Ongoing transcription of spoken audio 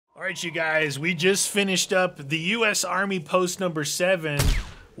All right, you guys, we just finished up the U.S. Army Post number 7,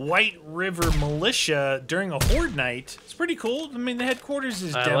 White River Militia during a horde night. It's pretty cool. I mean, the headquarters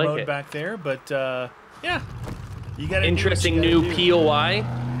is demoed back there, but yeah, you got interesting new POI.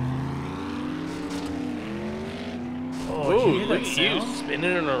 Oh, look at you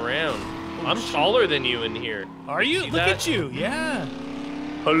spinning it around. I'm taller than you in here. Are you? Look at you. Yeah.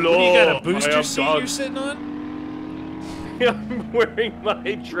 Hello. What, do you got a booster seat you're sitting on? I'm wearing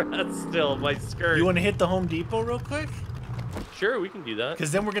my dress still, my skirt. You want to hit the Home Depot real quick? Sure, we can do that.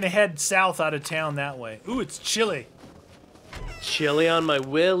 Because then we're going to head south out of town that way. Ooh, it's chilly. Chilly on my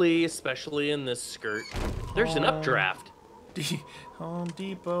willy, especially in this skirt. There's an updraft. Home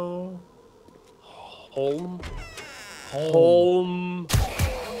Depot. Home.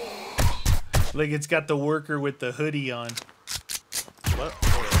 Like it's got the worker with the hoodie on. What?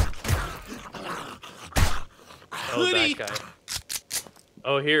 Oh, that guy.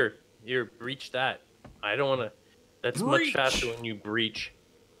 Oh, here, breach that. I don't want to. That's much faster when you breach.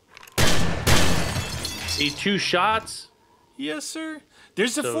 See, 2 shots. Yes, sir.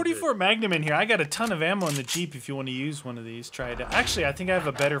 There's a 44 Magnum in here. I got a ton of ammo in the Jeep if you want to use one of these. Try it out. Actually, I think I have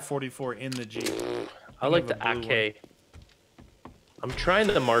a better 44 in the Jeep. I like the AK. I'm trying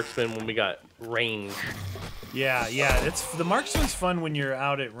the marksman when we got range. Yeah. It's the marksman's fun when you're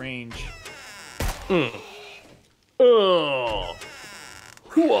out at range. Oh.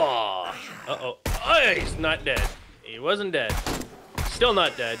 Uh-oh. Oh, he's not dead. He wasn't dead. Still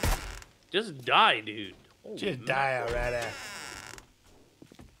not dead. Just die, dude. Just die already.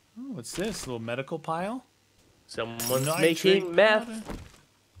 Oh, what's this? A little medical pile? Someone's making meth.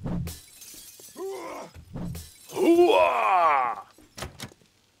 Hooah!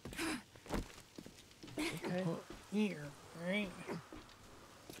 Okay. Here, right?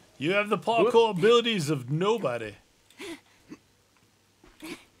 You have the parkour abilities of nobody.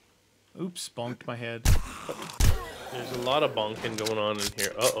 Oops, bonked my head. There's a lot of bonking going on in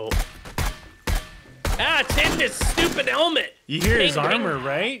here. Uh-oh. Ah, it's in this stupid helmet! You hear his armor,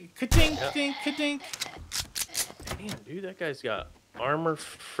 right? Ka-tink, ka-tink, ka-tink. Damn, dude, that guy's got armor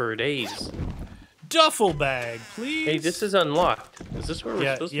for days. Duffel bag, please. Hey, this is unlocked. Is this where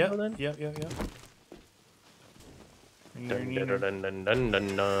we're supposed to go then? Yep.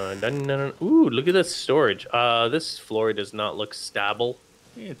 Ooh, look at this storage. This floor does not look stable.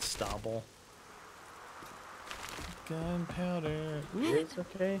 It's stable. Gunpowder. It's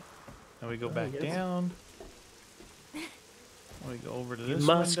okay. Now we go back down. We go over to this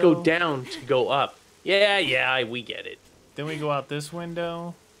window. You must go down to go up. Yeah, we get it. Then we go out this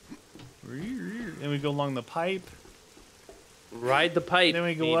window. Then we go along the pipe. Ride the pipe. Then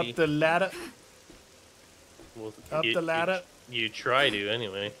we go up the ladder. Well, up the ladder. You try to,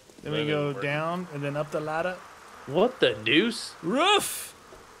 anyway. Then we go down and then up the ladder. What the deuce? Roof!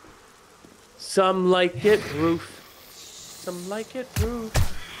 Some like it roof. Some like it roof.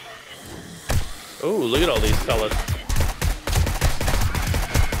 Oh, look at all these fellas.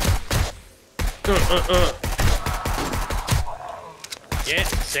 Yeah,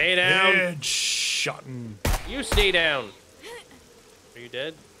 stay down. Headshotting. You stay down. Are you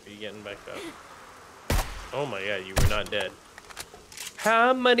dead? Are you getting back up? Oh my god, you were not dead.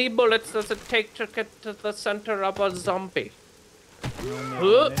 How many bullets does it take to get to the center of a zombie?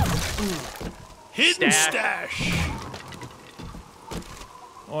 Hidden stash.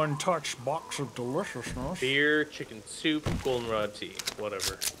 Untouched box of deliciousness. Beer, chicken soup, goldenrod tea,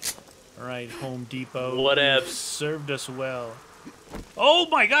 whatever. All right, Home Depot. Whatever. Served us well. Oh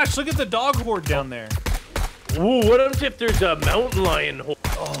my gosh, look at the dog horde down there. Ooh, what if there's a mountain lion horde?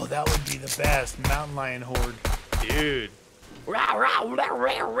 Oh, that would be the best. Mountain lion horde. Dude.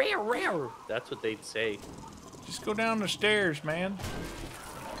 That's what they'd say. Just go down the stairs, man.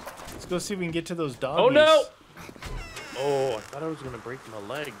 Let's go see if we can get to those doggies. Oh, no! Oh, I thought I was going to break my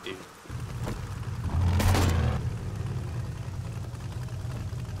leg, dude.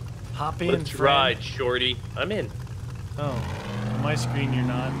 Hop in, Let's ride, shorty. I'm in. Oh, on my screen you're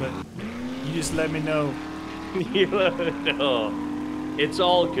not, but you just let me know. You let me know. It's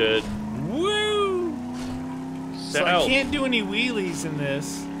all good. Woo! So I can't do any wheelies in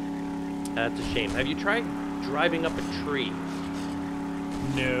this. That's a shame. Have you tried driving up a tree?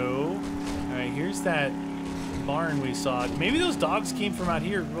 No. All right, here's that barn we saw. Maybe those dogs came from out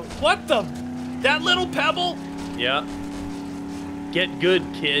here. What the? That little pebble? Yeah. Get good,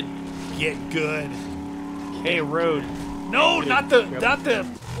 kid. Get good. Hey, road. No, not the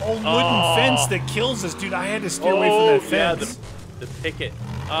old wooden fence that kills us, dude. I had to steer away from that fence. Yeah, the picket.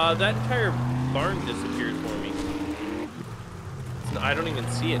 That entire barn disappeared for me. I don't even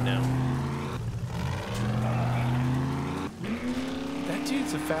see it now. That That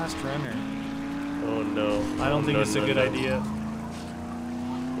dude's a fast runner. Oh no. I don't think it's a good idea.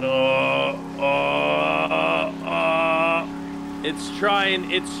 It's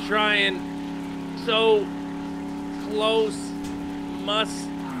trying. It's trying. So close. Must.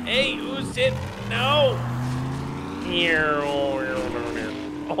 Hey, who's it? No.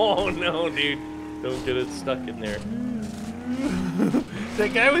 Oh no, dude. Don't get it stuck in there.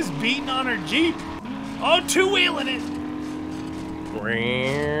 That guy was beating on our Jeep. Oh, two-wheeling it.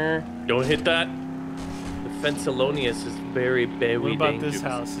 Don't hit that. The Fencelonius is very, very What about dangerous. this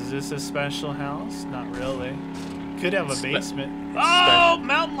house? Is this a special house? Not really. Could have a basement. It's Oh,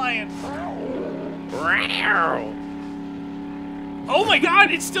 mountain lion. Oh my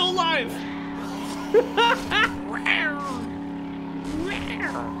god, it's still alive.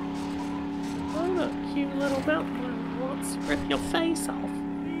 Oh, look, cute little mountain lion wants to rip your face off.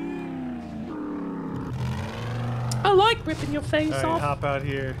 I like ripping your face All right, off. hop out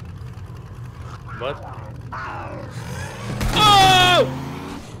here. What? Oh!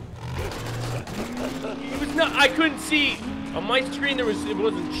 It was not. I couldn't see on my screen. It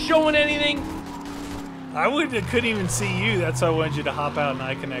wasn't showing anything. Couldn't even see you. That's why I wanted you to hop out and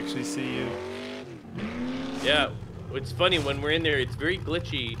I can actually see you. Yeah, it's funny when we're in there. It's very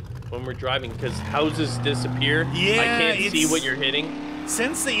glitchy when we're driving because houses disappear. Yeah, I can't see what you're hitting.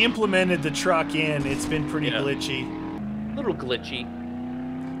 Since they implemented the truck in, it's been pretty glitchy. A little glitchy.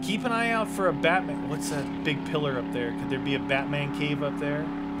 Keep an eye out for a Batman. What's that big pillar up there? Could there be a Batman cave up there?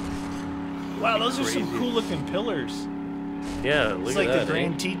 Wow, those are some cool looking pillars. Yeah, look it's at like that. the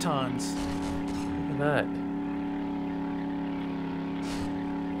Grand Tetons. Look at that.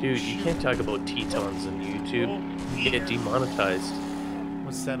 Dude, you can't talk about Tetons on YouTube. You get demonetized.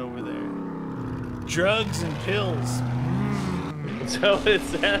 What's that over there? Drugs and pills. Is that what it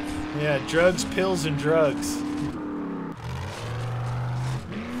says? Yeah, drugs, pills, and drugs.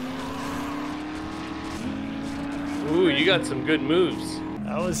 Ooh, you got some good moves.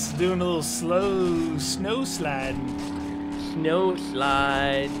 I was doing a little slow snow sliding. Snow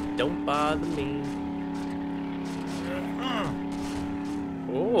slide, don't bother me.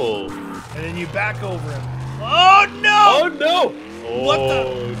 Oh. And then you back over him. Oh no! Oh no! What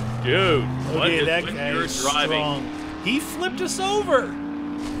the? Dude. Okay, that guy is strong. He flipped us over.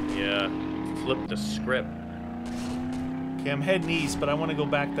 Yeah, flipped the script. Okay, I'm heading east, but I want to go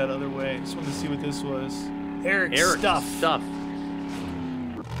back that other way. Just wanted to see what this was. Eric's stuff.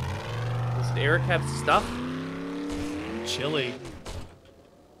 Does Eric have stuff? Chili.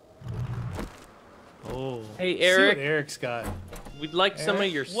 Oh. Hey, See Eric. what Eric's got. We'd like some of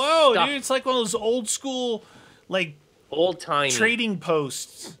your Whoa, stuff. dude, it's like one of those old school, like, old-timey trading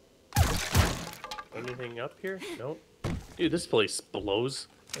posts. Anything up here? Nope. Dude, this place blows.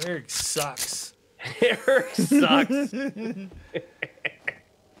 Eric sucks. Eric sucks.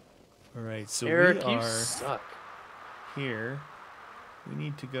 All right, so Eric, we you are suck. here. We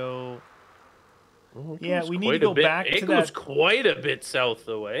need to go. Oh, yeah, we need to go back to that. It goes quite a bit south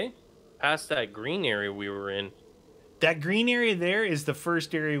away, past that green area we were in. That green area there is the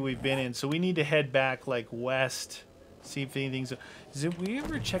first area we've been in, so we need to head back like west, see if anything's. Did we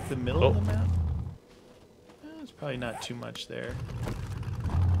ever check the middle of the map? There's probably not too much there.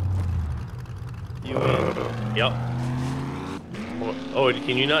 You in? Yep. Oh,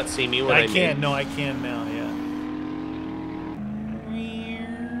 can you not see me when I can't. No, I can now. Yeah.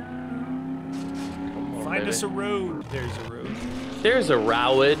 Find us a road. There's a road. There's a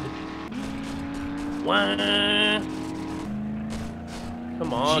road. Wah.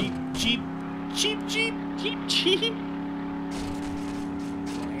 Come on. Jeep.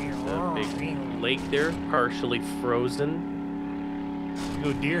 The big lake there, partially frozen.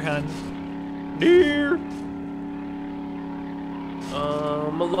 Go deer hunting. Deer.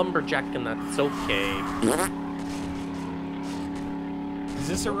 I'm a lumberjack and that's okay. Is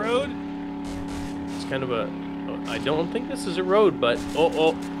this a road? It's kind of a. I don't think this is a road, but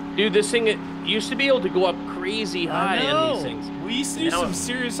dude, this thing it used to be able to go up crazy high on these things. We used to do some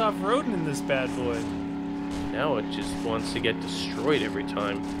serious off-roading in this bad boy. Now it just wants to get destroyed every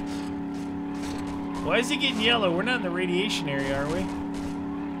time. Why is it getting yellow? We're not in the radiation area, are we?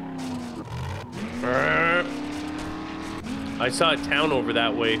 I saw a town over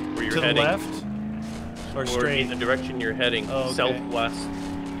that way where you're heading. To the left? Or straight? In the direction you're heading. Oh, okay. Southwest.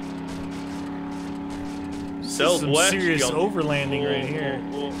 Some serious overlanding right here.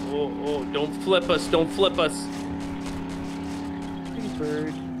 Oh, don't flip us, don't flip us.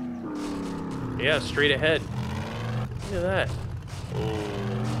 Bird. Yeah, straight ahead. Look at that.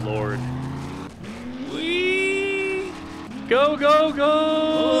 Oh, Lord. Whee! Go, go, go!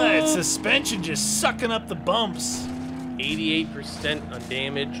 Oh, that suspension just sucking up the bumps. 88% on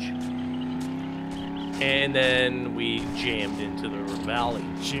damage. And then we jammed into the valley.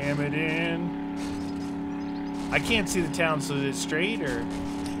 Jam it in. I can't see the town, so is it straight or?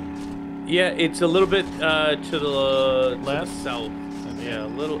 Yeah, it's a little bit to the left, to the south. Okay. Yeah,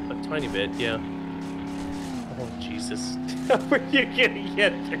 a tiny bit. Yeah. Oh Jesus! Where are you gonna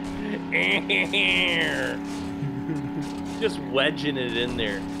get there? Just wedging it in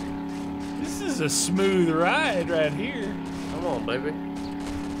there. This is a smooth ride right here. Come on, baby.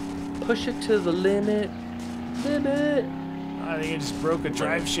 Push it to the limit. Limit. I think it just broke a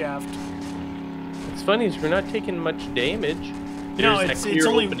drive shaft. It's funny is we're not taking much damage. No,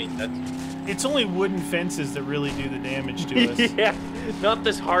 it's only wooden fences that really do the damage to us. Yeah, not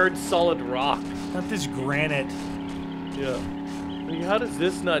this hard, solid rock. Not this granite. Yeah. I mean, how does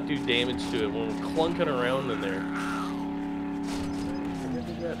this not do damage to it when we're clunking around in there?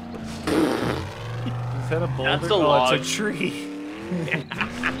 Is that a boulder? That's a log. It's a tree.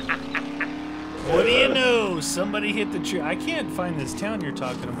 What do you know? Somebody hit the tree. I can't find this town you're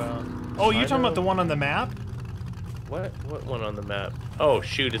talking about. Oh, you're talking about the one on the map? What one on the map? Oh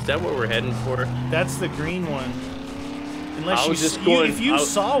shoot, is that what we're heading for? That's the green one. Unless if you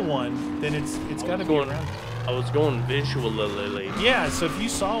saw one, then it's got to be around. I was going visually. Yeah, so if you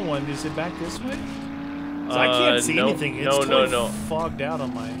saw one, is it back this way? I can't see anything. It's totally fogged out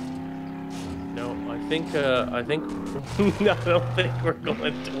on my. No, I think I don't think we're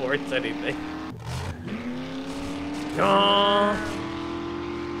going towards anything. No.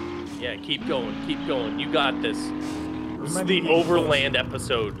 Yeah, keep going. You got this. This is the Overland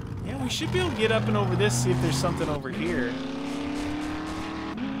episode. Yeah, we should be able to get up and over this, see if there's something over here.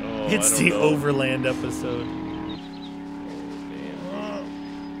 Oh, it's the Overland episode. Oh,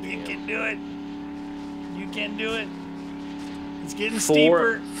 you can do it. You can do it. It's getting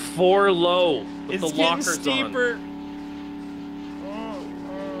steeper. 4 low. It's the getting steeper.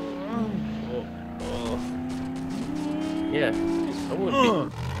 Yeah. I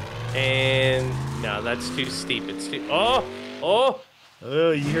wouldn't be. And no, that's too steep. It's too. Oh!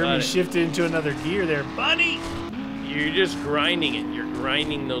 You hear me shift into another gear there, buddy. You're just grinding it. You're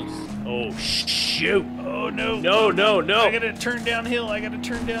grinding those. Oh shoot! Oh no! No! I gotta turn downhill.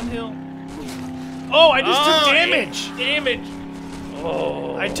 Oh, I just took damage. Damage.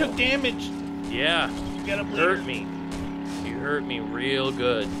 Oh. I took damage. Yeah. You gotta hurt me. You hurt me real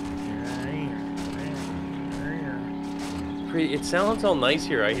good. It sounds all nice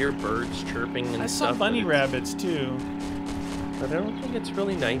here. I hear birds chirping and stuff. I saw bunny rabbits too. But I don't think it's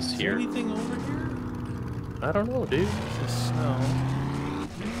really nice here. Is there anything over here? I don't know, dude. It's snow.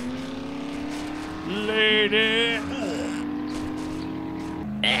 Lady!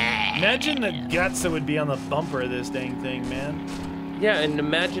 Imagine the guts that would be on the bumper of this dang thing, man. Yeah, and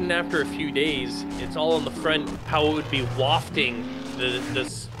imagine after a few days, it's all on the front, how it would be wafting. The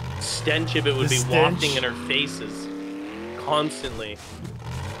stench of it would be wafting in our faces. Constantly.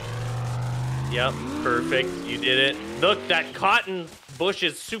 Yep, perfect. You did it. Look, that cotton bush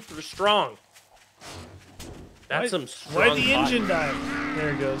is super strong. That's some strong Why'd the engine die? There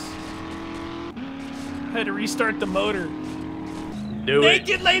it goes. I had to restart the motor. Do it.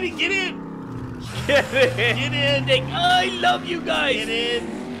 Naked lady, get in! Get in! Get in! I love you guys! Get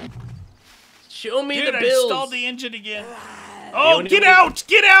in! Show me the bills. I installed the engine again. Oh, get out!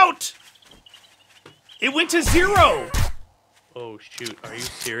 Get out! It went to 0! Oh, shoot. Are you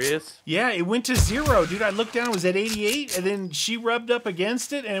serious? Yeah, it went to 0, dude. I looked down, it was at 88, and then she rubbed up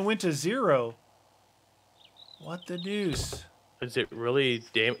against it, and it went to 0. What the deuce? Is it really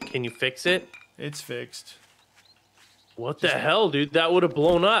Can you fix it? It's fixed. What the hell, dude? That would have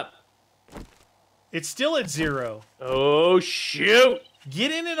blown up. It's still at 0. Oh, shoot.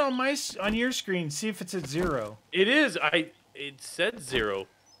 Get in it on your screen. See if it's at 0. It is. It said 0.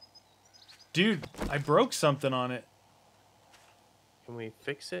 Dude, I broke something on it. Can we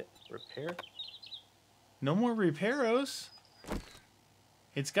fix it? Repair? No more repairos.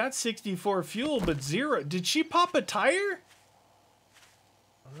 It's got 64 fuel, but 0. Did she pop a tire?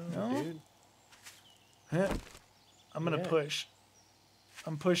 No, dude. I'm gonna push.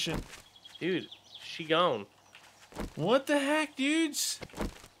 I'm pushing. Dude, she gone. What the heck, dudes?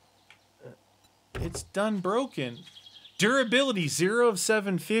 It's done broken. Durability 0 of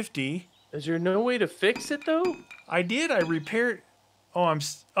 750. Is there no way to fix it though? I did. I repaired.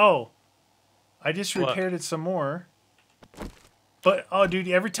 Oh, I just repaired it some more. But oh, dude,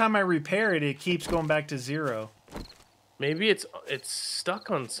 every time I repair it, it keeps going back to 0. Maybe it's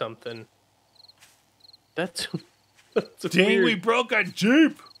stuck on something. That's dang, weird. We broke a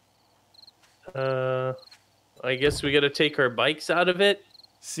Jeep. I guess we got to take our bikes out of it.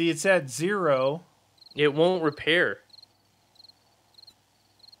 See, it's at 0. It won't repair.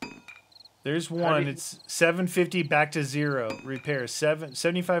 There's one. It's 750 back to 0. Repair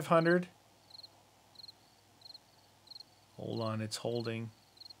 7,500. Hold on, it's holding.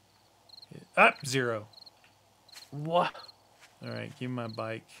 Up 0. What? All right, give me my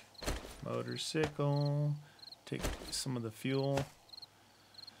bike. Motorcycle. Take some of the fuel. Let's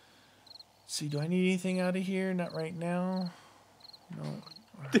see, do I need anything out of here? Not right now. No.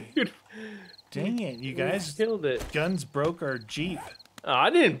 Right. Dude. Dang it, you guys killed it. Guns broke our Jeep. Oh, I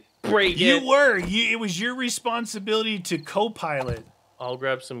didn't break it. You were. It was your responsibility to co-pilot. I'll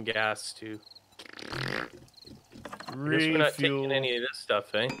grab some gas, too. I guess we're not taking any of this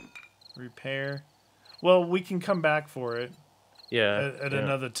stuff, eh? Repair. Well, we can come back for it. Yeah. At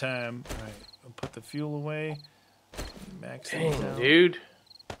another time. All right. I'll put the fuel away. Max Dang, out. dude.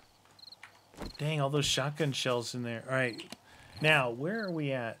 Dang, all those shotgun shells in there. All right. Now, where are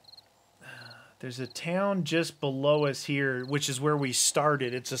we at? There's a town just below us here, which is where we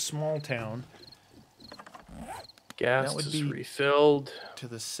started. It's a small town. Gas is refilled. To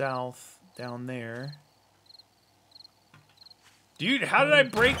the south, down there. Dude, how did I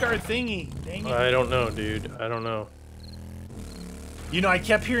break our thingy? Dang it. I don't know, dude. I don't know. You know, I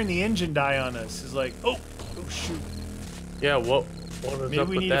kept hearing the engine die on us. It's like, oh shoot. Yeah, what is Maybe up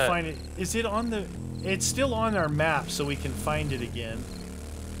we with need that? to find it. Is it on the... It's still on our map, so we can find it again.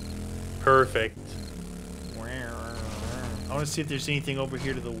 Perfect. I want to see if there's anything over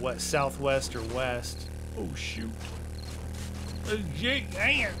here to the west, southwest or west. Oh, shoot.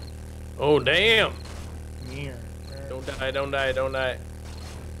 Oh, damn. Yeah. Don't die, don't die, don't die.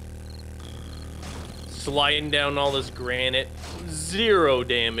 Sliding down all this granite. 0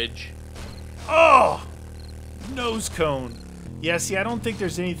 damage. Oh! Nose cone. Yeah, see, I don't think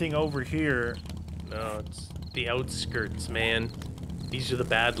there's anything over here. No, it's the outskirts, man. These are the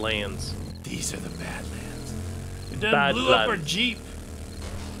Badlands. These are the Badlands. It done blew up our Jeep.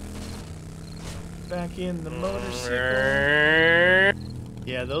 Back in the motorcycle.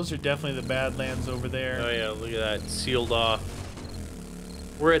 Yeah, those are definitely the Badlands over there. Oh yeah, look at that. Sealed off.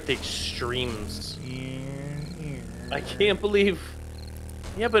 We're at the extremes. I can't believe...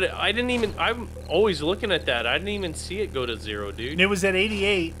 Yeah, but I didn't even... I'm always looking at that. I didn't even see it go to 0, dude. And it was at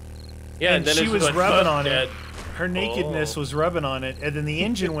 88. Yeah, and then she was rubbing on it. Her nakedness was rubbing on it, and then the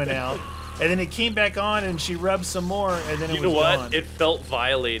engine went out, and then it came back on, and she rubbed some more, and then it was gone. You know what? It felt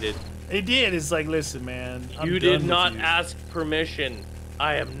violated. It did. It's like, listen, man. You did not ask permission.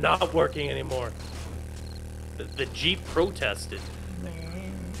 I am not working anymore. The Jeep protested.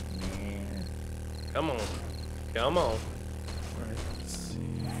 Come on. Come on. All right, let's see.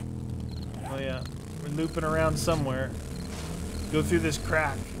 Oh, yeah. We're looping around somewhere. Go through this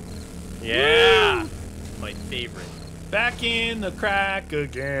crack. Yeah! Woo! My favorite. Back in the crack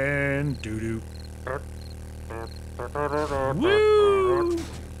again. Doo-doo. Woo!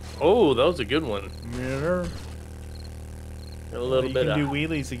 Oh, that was a good one. Yeah. A little bit of... You can do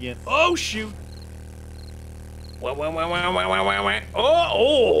wheelies again. Oh, shoot!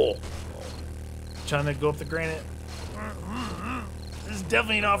 Oh! Trying to go up the granite. This is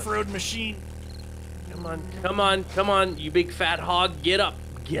definitely an off-road machine. Come on, come on, come on, you big fat hog. Get up.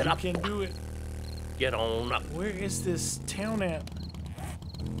 Get up. You can do it. Get on up. Where is this town at?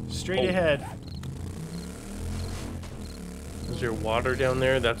 Straight ahead. Is there water down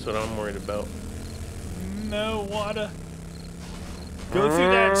there? That's what I'm worried about. No water. Go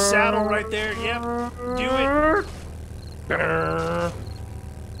through that saddle right there. Yep. Do it.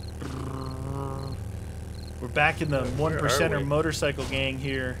 We're back in the 1%er motorcycle gang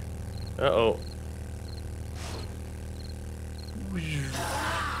here. Uh-oh.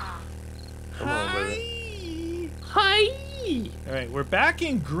 Come on, brother. Hi! All right, we're back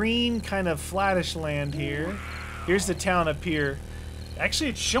in green, kind of flattish land here. Here's the town up here.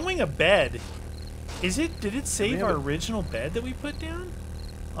 Actually, it's showing a bed. Is it? Did it save our original bed that we put down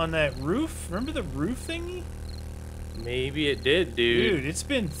on that roof? Remember the roof thingy? Maybe it did, dude. Dude, it's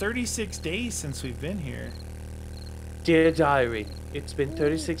been 36 days since we've been here. Dear diary, it's been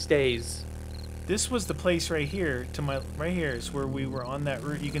 36 days. This was the place right here. Right here is where we were on that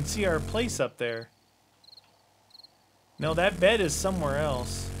route. You can see our place up there. No, that bed is somewhere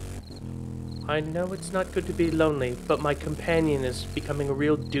else. I know it's not good to be lonely, but my companion is becoming a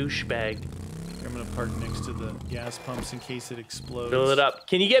real douchebag. I'm gonna park next to the gas pumps in case it explodes. Fill it up.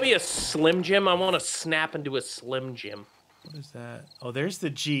 Can you get me a Slim Jim? I want to snap into a Slim Jim. What is that? Oh, there's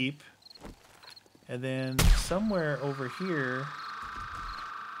the Jeep. And then somewhere over here,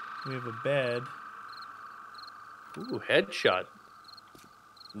 we have a bed. Ooh, headshot.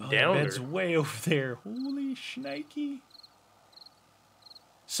 Oh, Downer. the bed's way over there. Holy shnikey.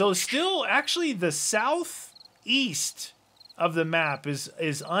 So still, actually, the southeast of the map is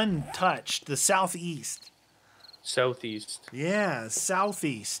untouched. The southeast. Southeast. Yeah,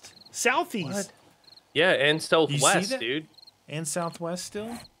 southeast. Southeast. What? Yeah, and southwest, dude. And southwest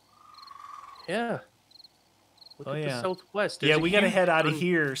still? Yeah. Look at the southwest. Yeah, we got to head out of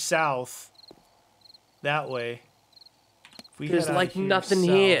here south. That way. There's like nothing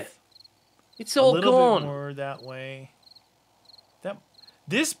here. It's all gone. A little bit more that way.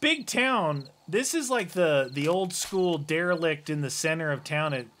 This big town, this is like the old school derelict in the center of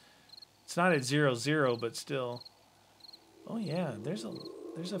town. It's not at 0-0, but still. Oh yeah, there's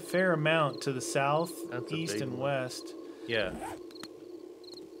a fair amount to the south, east, and west. Yeah.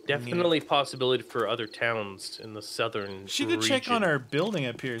 Definitely possibility for other towns in the southern Should go check on our building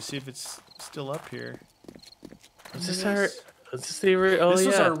up here, see if it's still up here. Is this our... Is this the... Oh, this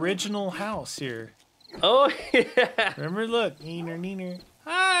was our original house here. Oh, yeah. Remember, look. Neener, neener.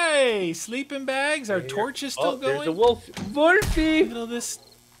 Hi! Sleeping bags. Our torch is still going. There's a wolf. Wolfie! Look at all this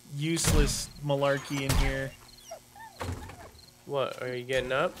useless malarkey in here. What? Are you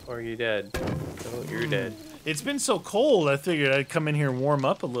getting up or are you dead? Oh, you're dead. It's been so cold, I figured I'd come in here and warm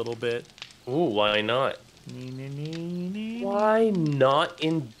up a little bit. Ooh, why not? Why not,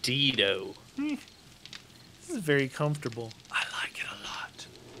 indeedo? This is very comfortable. I like it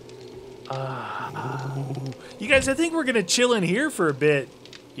a lot. You guys, I think we're gonna chill in here for a bit.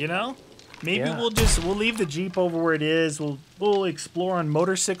 You know, maybe we'll leave the Jeep over where it is. We'll explore on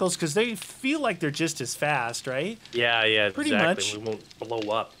motorcycles because they feel like they're just as fast, right? Yeah, pretty much. We won't blow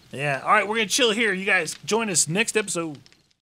up. Yeah. All right, we're gonna chill here. You guys join us next episode.